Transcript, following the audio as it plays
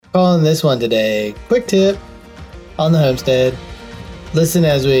Calling this one today, quick tip on the homestead. Listen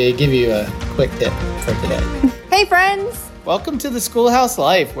as we give you a quick tip for today. Hey friends! Welcome to the Schoolhouse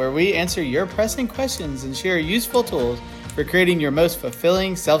Life, where we answer your pressing questions and share useful tools for creating your most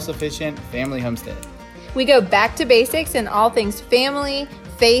fulfilling, self-sufficient family homestead. We go back to basics in all things family,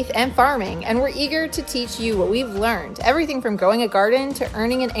 faith, and farming, and we're eager to teach you what we've learned. Everything from growing a garden to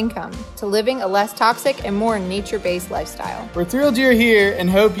earning an income to living a less toxic and more nature-based lifestyle. We're thrilled you're here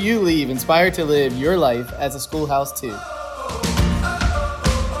and hope you leave inspired to live your life as a schoolhouse too.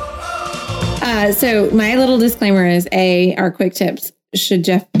 So my little disclaimer is our quick tips should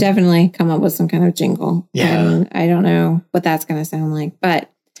definitely come up with some kind of jingle. Yeah. And I don't know what that's going to sound like,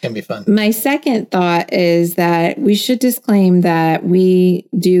 but It's going to be fun. My second thought is that we should disclaim that we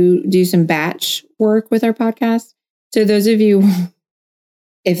do some batch work with our podcast. So those of you,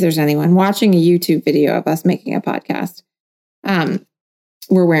 if there's anyone watching a YouTube video of us making a podcast,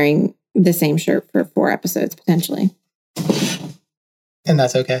 we're wearing the same shirt for 4 episodes potentially. And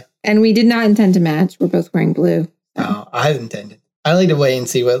that's okay. And we did not intend to match. We're both wearing blue. So. No, I intended. I like to wait and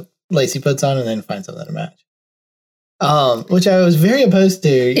see what Lacey puts on and then find something to match. Which I was very opposed to.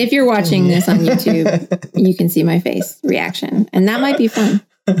 If you're watching this on YouTube, you can see my face reaction. And that might be fun.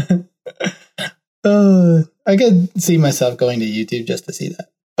 I could see myself going to YouTube just to see that.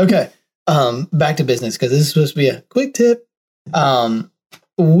 Okay. Back to business, because this is supposed to be a quick tip.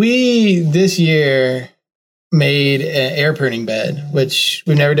 We, this year, made an air pruning bed, which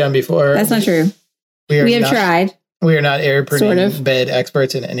we've never done before. That's not true. We have tried. We are not air pruning Sort of. bed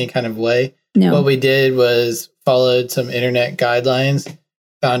experts in any kind of way. No. What we did was followed some internet guidelines,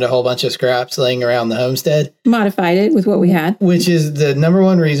 found a whole bunch of scraps laying around the homestead. Modified it with what we had. Which is the number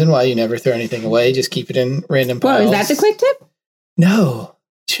one reason why you never throw anything away. Just keep it in random piles. Whoa, is that the quick tip? No.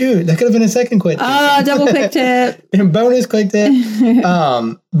 Shoot, that could have been a second quick tip. Oh, double quick tip. Bonus quick tip.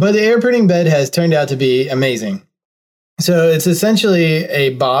 But the air pruning bed has turned out to be amazing. So it's essentially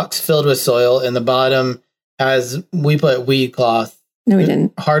a box filled with soil, and the bottom we put weed cloth. No, we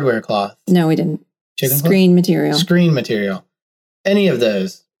didn't. Hardware cloth. No, we didn't. Chicken Screen material. Screen material. Any of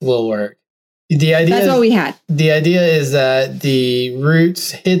those will work. The idea That's what we had. The idea is that the roots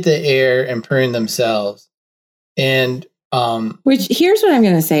hit the air and prune themselves. And which here's what I'm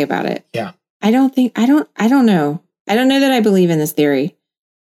going to say about it. Yeah. I don't know. I don't know that I believe in this theory.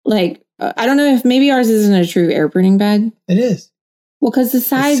 Like, I don't know if maybe ours isn't a true air pruning bed. It is. Well, because the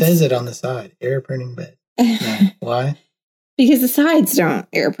sides... It says it on the side. Air pruning bed. No. Why? Because the sides don't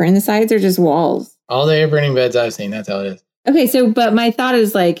air prune. The sides are just walls. All the air pruning beds I've seen, that's how it is. Okay, so, but my thought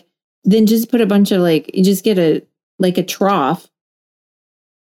is like, then just put a bunch of you just get a trough.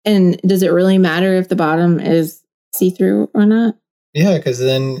 And does it really matter if the bottom is see-through or not? Yeah, because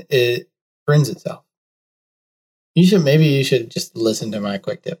then it prunes itself. Maybe you should just listen to my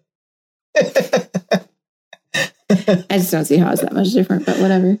quick tip. I just don't see how it's that much different, but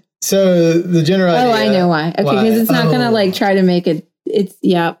whatever. So the general idea... Oh, I know why. Okay, because it's not going to try to make it...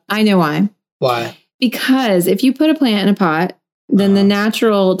 I know why. Why? Because if you put a plant in a pot, then the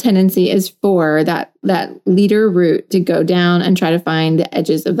natural tendency is for that leader root to go down and try to find the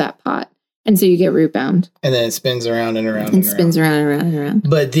edges of that pot. And so you get root bound. And then it spins around and around and spins around and around and around.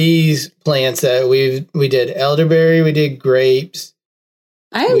 But these plants that we did elderberry, we did grapes.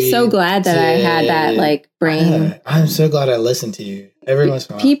 I am so glad that I had that brain. I'm so glad I listened to you every once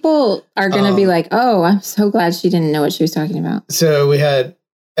in a while. People are going to be like, oh, I'm so glad she didn't know what she was talking about. So we had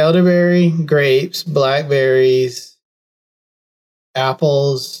elderberry, grapes, blackberries,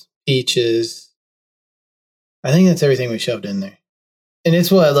 apples, peaches. I think that's everything we shoved in there. And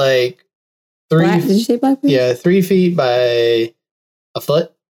it's what, 3... Did you say blackberries? Yeah, 3 feet by a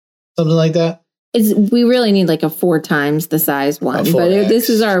foot, something like that. We really need a 4 times the size one, but this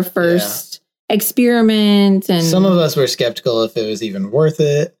is our first experiment. And some of us were skeptical if it was even worth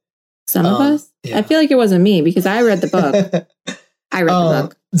it. Some of us? Yeah. I feel like it wasn't me because I read the book. I read the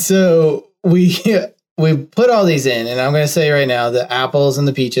book. So we put all these in, and I'm going to say right now, the apples and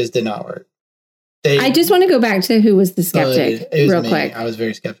the peaches did not work. I just want to go back to who was the skeptic real quick. I was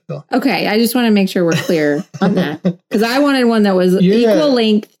very skeptical. Okay, I just want to make sure we're clear on that. Because I wanted one that was equal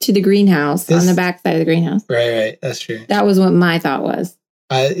length to the greenhouse on the back side of the greenhouse. Right. That's true. That was what my thought was.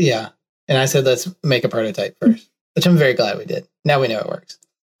 Yeah. And I said, let's make a prototype first, which I'm very glad we did. Now we know it works.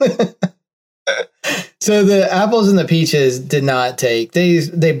 So the apples and the peaches did not take.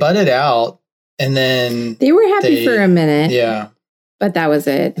 They budded out, and then... They were happy for a minute. Yeah. But that was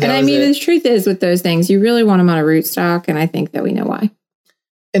it. The truth is with those things, you really want them on a rootstock, and I think that we know why.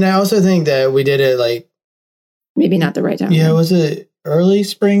 And I also think that we did it maybe not the right time. Yeah, was it early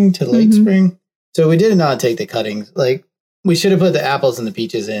spring to late spring? So we did not take the cuttings. we should have put the apples and the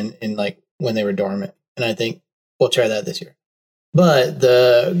peaches in like when they were dormant. And I think we'll try that this year. But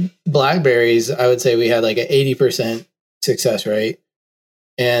the blackberries, I would say we had like an 80% success rate.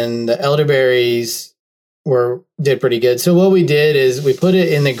 And the elderberries did pretty good. So what we did is we put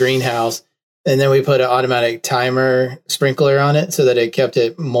it in the greenhouse, and then we put an automatic timer sprinkler on it so that it kept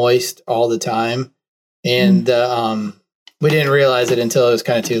it moist all the time. And we didn't realize it until it was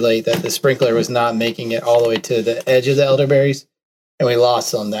kind of too late that the sprinkler was not making it all the way to the edge of the elderberries, and we lost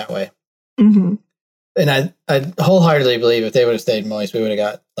some that way. Mm-hmm. And I wholeheartedly believe if they would have stayed moist, we would have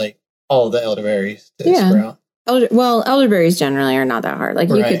got like all of the elderberries to sprout. Elderberries generally are not that hard. Like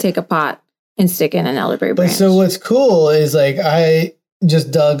you could take a pot and stick in an elderberry branch. But so what's cool is like I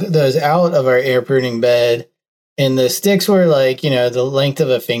just dug those out of our air pruning bed, and the sticks were like, the length of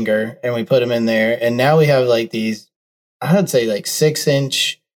a finger, and we put them in there. And now we have like these, I would say like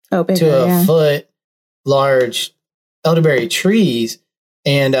 6-inch to a foot large elderberry trees.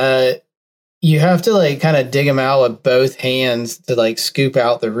 And you have to like kind of dig them out with both hands to like scoop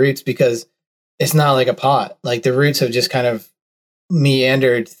out the roots, because it's not like a pot. Like the roots have just kind of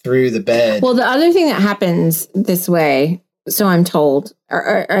meandered through the bed. Well, the other thing that happens this way, so I'm told,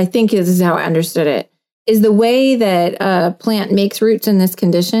 or I think this is how I understood it, is the way that a plant makes roots in this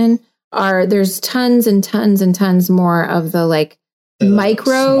condition there's tons and tons and tons more of the like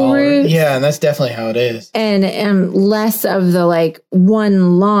micro smaller roots. Yeah, and that's definitely how it is. And less of the like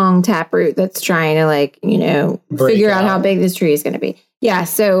one long taproot that's trying to like, figure out how big this tree is going to be. Yeah.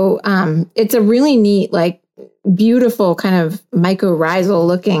 So it's a really neat, like beautiful kind of mycorrhizal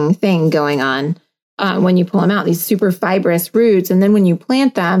looking thing going on when you pull them out, these super fibrous roots. And then when you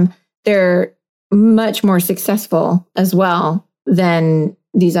plant them, they're much more successful as well than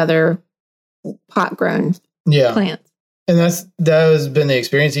these other pot grown plants. And that has been the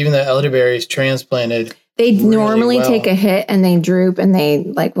experience. Even the elderberries transplanted, they normally take a hit and they droop and they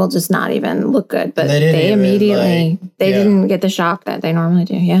like will just not even look good. But they immediately didn't get the shock that they normally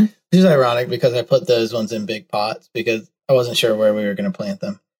do. Yeah, which is ironic because I put those ones in big pots because I wasn't sure where we were going to plant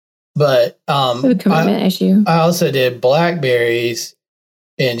them. But the commitment issue. I also did blackberries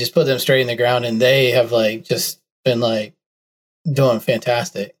and just put them straight in the ground, and they have like just been like doing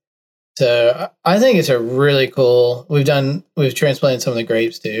fantastic. So I think it's a really cool. We've transplanted some of the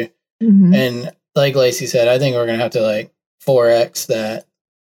grapes too. Mm-hmm. And like Lacey said, I think we're going to have to like 4X that.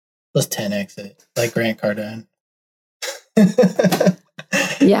 Let's 10X it, like Grant Cardone.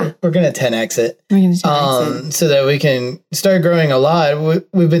 Yeah. We're going to 10X it. We're going to 10X it. So that we can start growing a lot.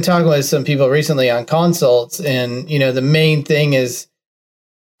 We've been talking with some people recently on consults, and, the main thing is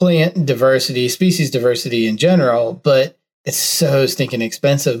plant diversity, species diversity in general, but it's so stinking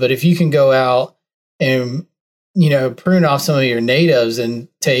expensive. But if you can go out and, prune off some of your natives and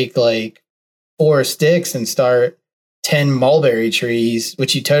take like 4 sticks and start 10 mulberry trees,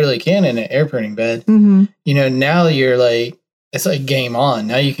 which you totally can in an air pruning bed, now you're like, it's like game on.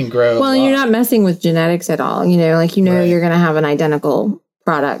 Now you can grow. Well, you're not messing with genetics at all. You're going to have an identical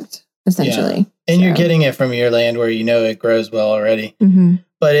product essentially. Yeah. And you're getting it from your land where it grows well already. Mm-hmm.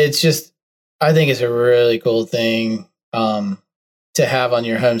 But it's just, I think it's a really cool thing to have on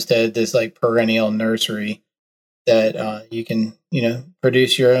your homestead, this like perennial nursery that you can,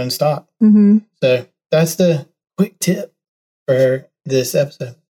 produce your own stock. Mm-hmm. So that's the quick tip for this episode.